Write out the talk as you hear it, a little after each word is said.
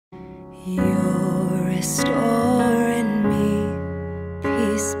You're restoring me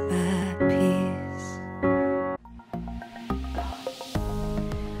piece by piece.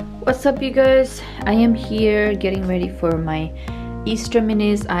 What's up, you guys? I am here getting ready for my Easter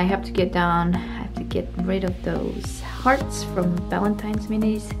minis. I have to get rid of those hearts from Valentine's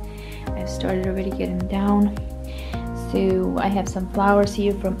minis. I've started already getting them down. So I have some flowers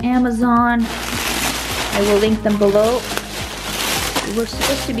here from Amazon. I will link them below. They were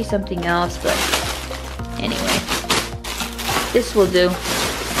supposed to be something else, but anyway, this will do.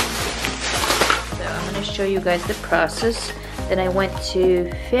 So I'm going to show you guys the process. Then I went to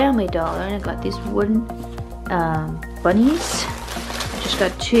Family Dollar and I got these wooden bunnies. I just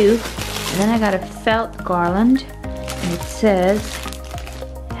got 2. And then I got a felt garland, and it says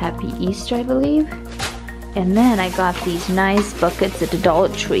Happy Easter, I believe. And then I got these nice buckets at the Dollar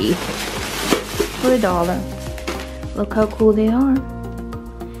Tree for $1. Look how cool they are.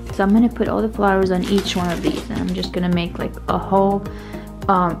 So I'm gonna put all the flowers on each one of these, and I'm just gonna make like a whole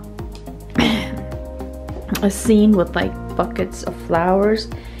a scene with like buckets of flowers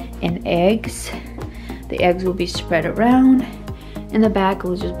and eggs. The eggs will be spread around, and the back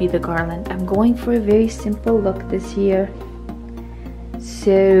will just be the garland. I'm going for a very simple look this year,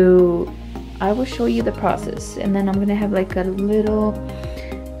 so I will show you the process. And then I'm gonna have like a little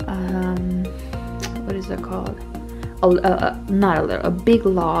what is it called, a big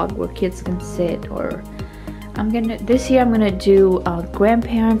log where kids can sit. Or this year I'm gonna do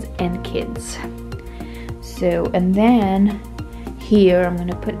grandparents and kids. So, and then here I'm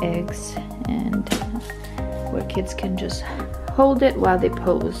gonna put eggs, and where kids can just hold it while they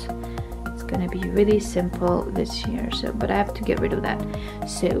pose. It's gonna be really simple this year. So, but I have to get rid of that.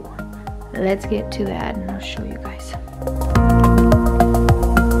 So let's get to that, and I'll show you guys.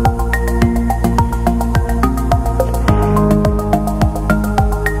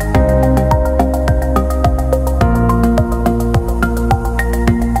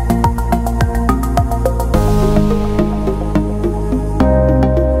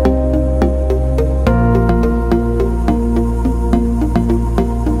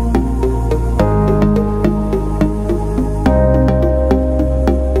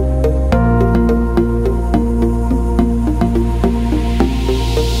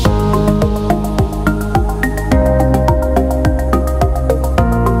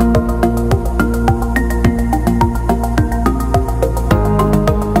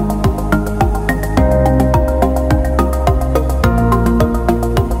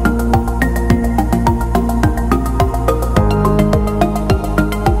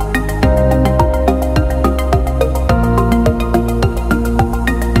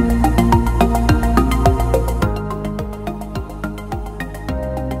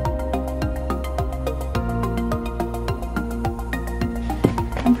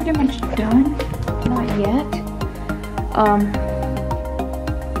 I'm pretty much done. Not yet. I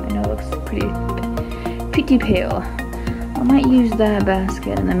know it looks pretty pale. I might use that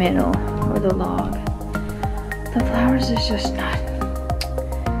basket in the middle, or the log. The flowers is just not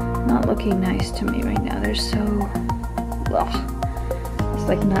looking nice to me right now. They're so, ugh. It's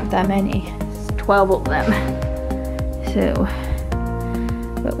like not that many. It's 12 of them. So,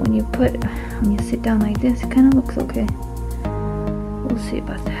 but when you sit down like this, it kind of looks okay. We'll see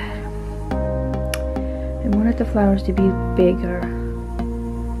about that. I wanted the flowers to be bigger.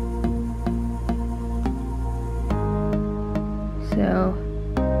 So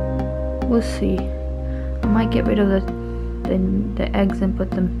we'll see. I might get rid of the eggs and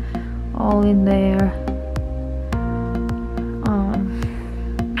put them all in there.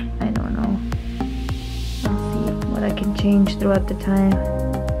 I don't know. I'll see what I can change throughout the time.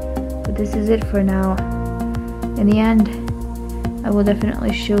 But this is it for now. In the end, I will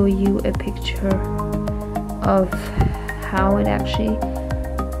definitely show you a picture of how it actually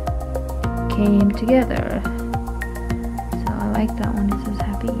came together. So I like that one. It says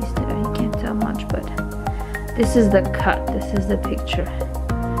Happy Easter. You can't tell much, but this is the cut. This is the picture.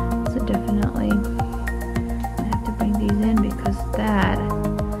 So definitely I have to bring these in, because then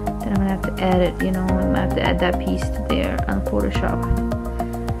I'm gonna have to add it, you know, I'm gonna have to add that piece to there on Photoshop.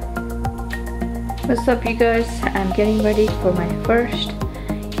 What's up, you guys? I'm getting ready for my first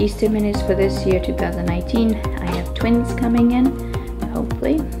Easter minis for this year, 2019. I have twins coming in.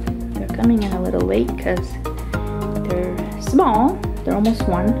 Hopefully they're coming in a little late because they're small. They're almost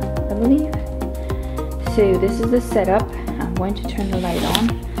 1, I believe. So this is the setup. I'm going to turn the light on.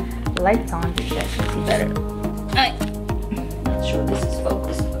 The light's on so you guys can see better. I'm not sure this is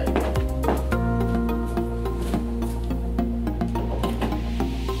focused, but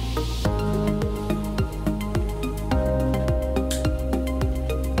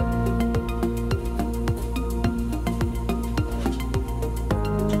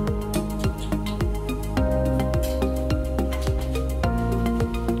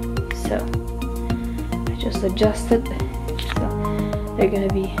adjust it so they're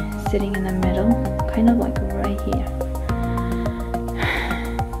gonna be sitting in the middle, kind of like right here.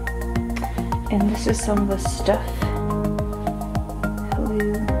 And this is some of the stuff. Hello.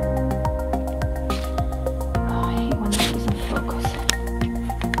 Oh, I hate when this doesn't focus.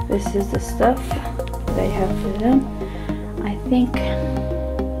 This is the stuff that I have for them. I think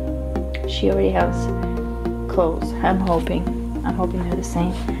she already has clothes. I'm hoping they're the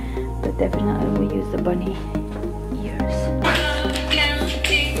same, but definitely we'll use the bunny ears.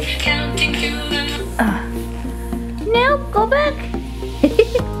 No, go back.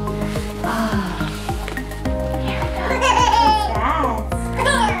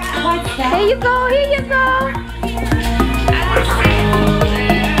 Here you go. Here